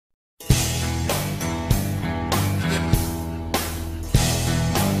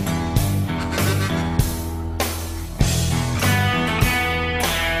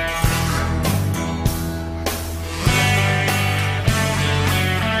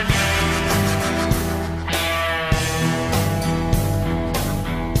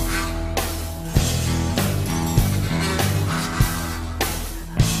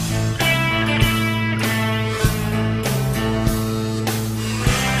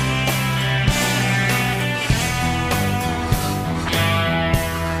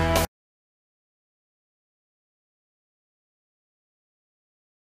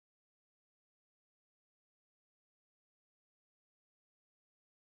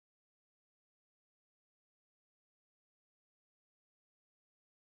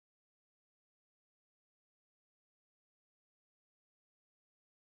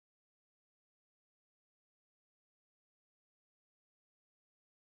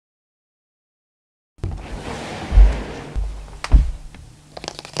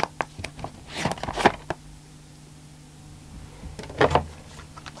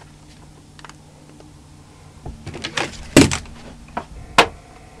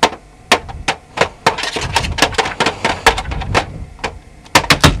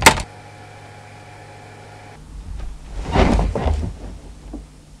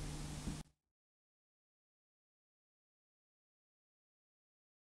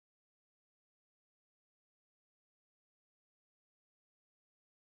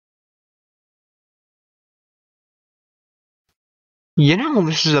You know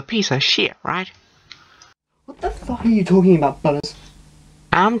this is a piece of shit, right? What the fuck are you talking about, Butters?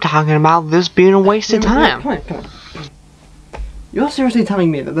 I'm talking about this being a waste of time. Come on. You're seriously telling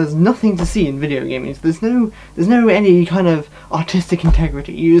me that there's nothing to see in video games? There's no any kind of artistic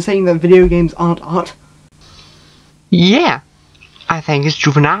integrity? You're saying that video games aren't art? Yeah, I think it's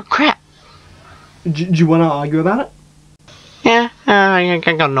juvenile crap. Do you want to argue about it? Yeah, I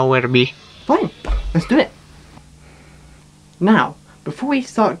got nowhere to be. Fine, let's do it. Now, before we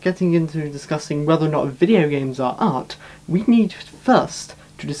start getting into discussing whether or not video games are art, we need first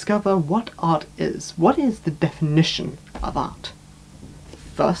to discover what art is. What is the definition of art?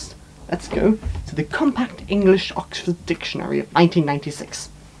 First, let's go to the Compact English Oxford Dictionary of 1996.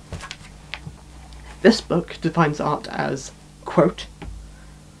 This book defines art as, quote,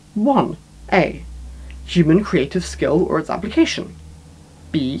 1. A. Human creative skill or its application.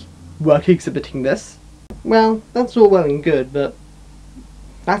 B. Work exhibiting this. Well, that's all well and good, but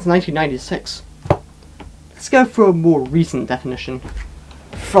that's 1996. Let's go for a more recent definition.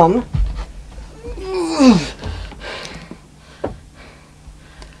 From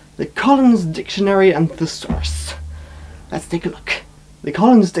the Collins Dictionary and Thesaurus. Let's take a look. The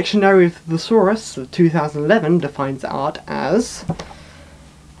Collins Dictionary of Thesaurus of 2011 defines art as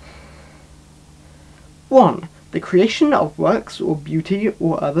 1. The creation of works or beauty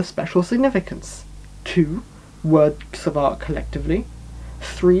or other special significance. 2. Works of art collectively.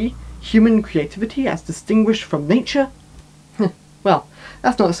 3. Human creativity as distinguished from nature. Well,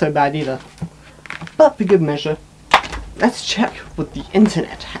 that's not so bad either. But for good measure, let's check what the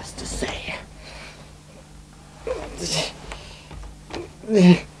internet has to say.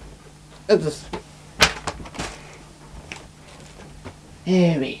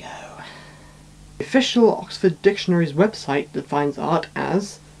 Here we go. The official Oxford Dictionary's website defines art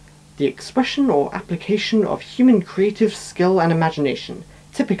as the expression or application of human creative skill and imagination,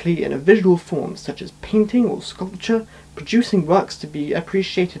 typically in a visual form such as painting or sculpture, producing works to be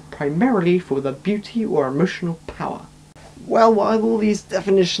appreciated primarily for their beauty or emotional power. Well, while all these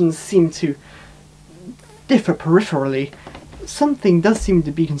definitions seem to differ peripherally, something does seem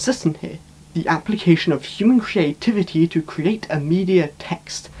to be consistent here. The application of human creativity to create a media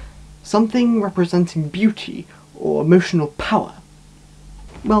text, something representing beauty or emotional power.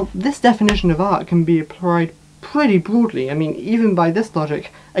 Well, this definition of art can be applied pretty broadly. I mean, even by this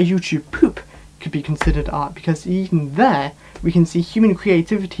logic, a YouTube poop could be considered art, because even there we can see human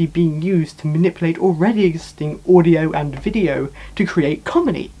creativity being used to manipulate already existing audio and video to create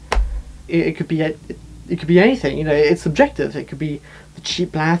comedy. It could be anything, you know, it's subjective. It could be the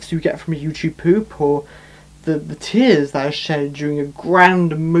cheap laughs you get from a YouTube poop, or the tears that are shed during a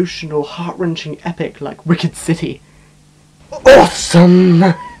grand, emotional, heart-wrenching epic like Wicked City. Awesome!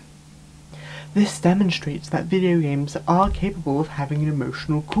 This demonstrates that video games are capable of having an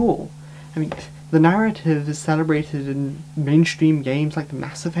emotional core. I mean, the narrative is celebrated in mainstream games like the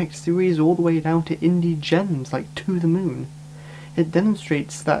Mass Effect series all the way down to indie gems like To the Moon. It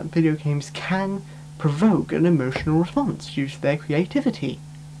demonstrates that video games can provoke an emotional response due to their creativity.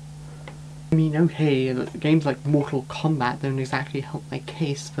 I mean, okay, games like Mortal Kombat don't exactly help my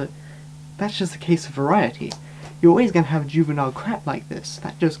case, but that's just a case of variety. You're always going to have juvenile crap like this.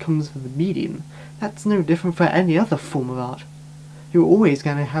 That just comes with the medium. That's no different for any other form of art. You're always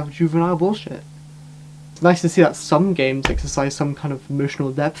going to have juvenile bullshit. It's nice to see that some games exercise some kind of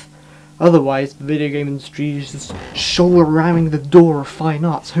emotional depth. Otherwise, the video game industry is just shoulder ramming the door of fine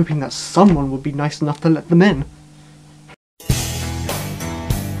arts, hoping that someone would be nice enough to let them in.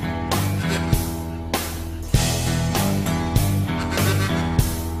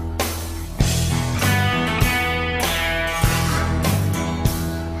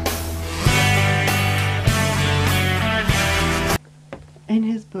 In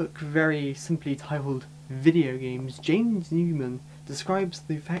his book, very simply titled Video Games, James Newman describes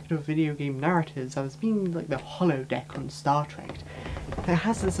the effect of video game narratives as being like the holodeck on Star Trek. It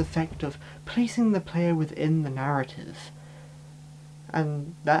has this effect of placing the player within the narrative,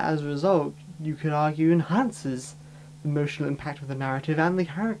 and that, as a result, you could argue enhances the emotional impact of the narrative and the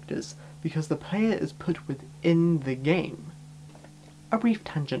characters, because the player is put within the game. A brief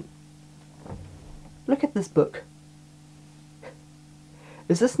tangent. Look at this book.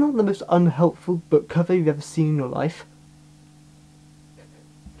 Is this not the most unhelpful book cover you've ever seen in your life?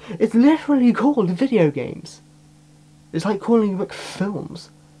 It's literally called Video Games. It's like calling a book Films.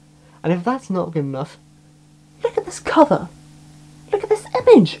 And if that's not good enough, look at this cover. Look at this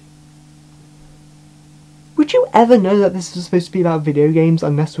image. Would you ever know that this is supposed to be about video games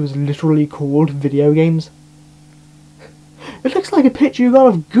unless it was literally called Video Games? It looks like a picture you got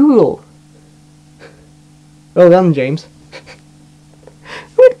of Google. Well done, James.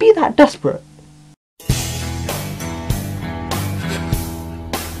 Who would be that desperate?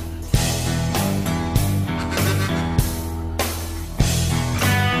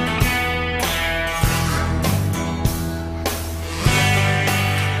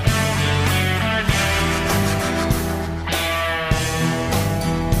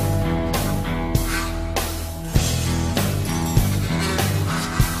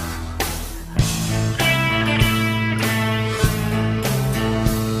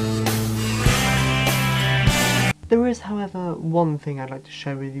 There is, however, one thing I'd like to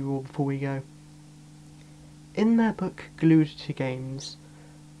share with you all before we go. In their book Glued to Games,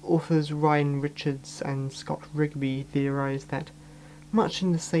 authors Ryan Richards and Scott Rigby theorise that, much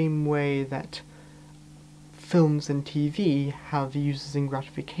in the same way that films and TV have uses and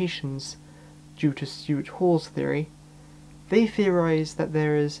gratifications due to Stuart Hall's theory, they theorise that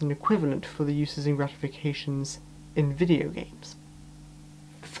there is an equivalent for the uses and gratifications in video games.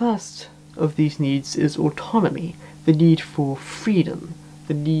 The first of these needs is autonomy, the need for freedom,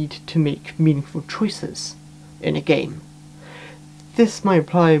 the need to make meaningful choices in a game. This might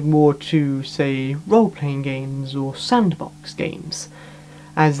apply more to, say, role-playing games or sandbox games,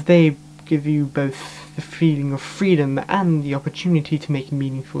 as they give you both the feeling of freedom and the opportunity to make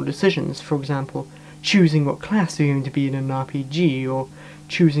meaningful decisions. For example, choosing what class you're going to be in an RPG, or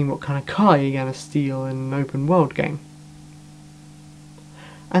choosing what kind of car you're going to steal in an open world game.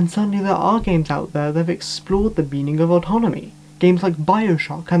 And certainly there are games out there that have explored the meaning of autonomy. Games like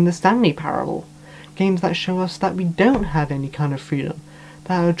Bioshock and the Stanley Parable. Games that show us that we don't have any kind of freedom,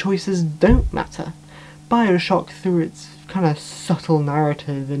 that our choices don't matter. Bioshock, through its kind of subtle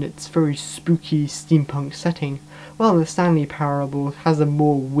narrative and its very spooky steampunk setting, while the Stanley Parable has a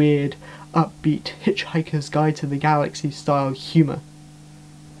more weird, upbeat Hitchhiker's Guide to the Galaxy style humour.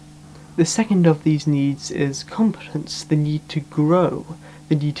 The second of these needs is competence, the need to grow,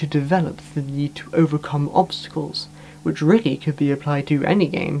 the need to develop, the need to overcome obstacles, which really could be applied to any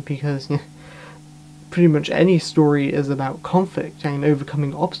game, because pretty much any story is about conflict and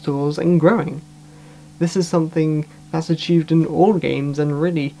overcoming obstacles and growing. This is something that's achieved in all games and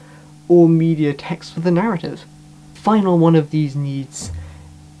really all media text for the narrative. Final one of these needs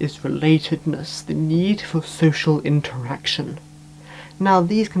is relatedness, the need for social interaction. Now,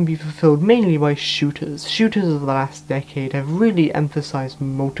 these can be fulfilled mainly by shooters. Shooters of the last decade have really emphasized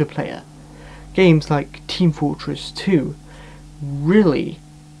multiplayer. Games like Team Fortress 2 really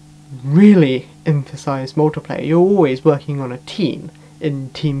emphasize multiplayer. You're always working on a team in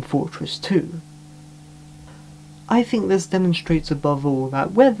Team Fortress 2. I think this demonstrates above all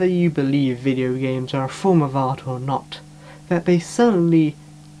that whether you believe video games are a form of art or not, that they certainly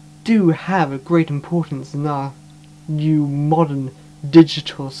do have a great importance in our new modern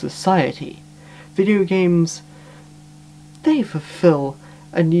digital society. Video games, they fulfill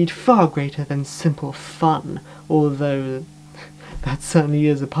a need far greater than simple fun, although that certainly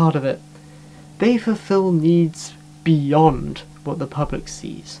is a part of it. They fulfill needs beyond what the public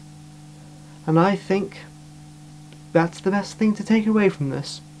sees. And I think that's the best thing to take away from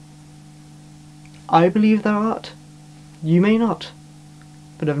this. I believe they're art. You may not.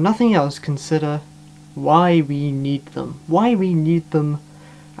 But if nothing else, consider why we need them. Why we need them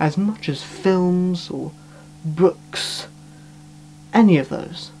as much as films or books. Any of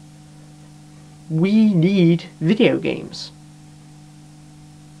those. We need video games.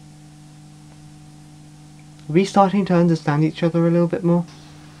 Are we starting to understand each other a little bit more?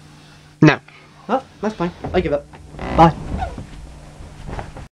 No. Oh, that's fine. I give up. Bye.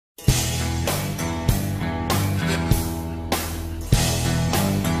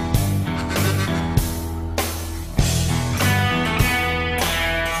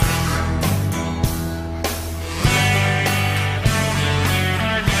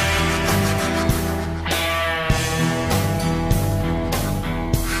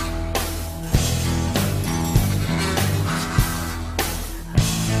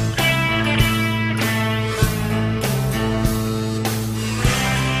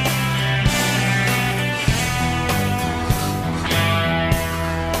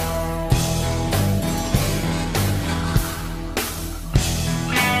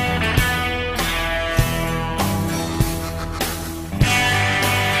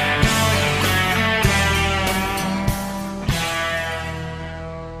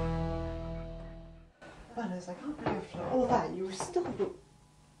 I can't believe after all that you were still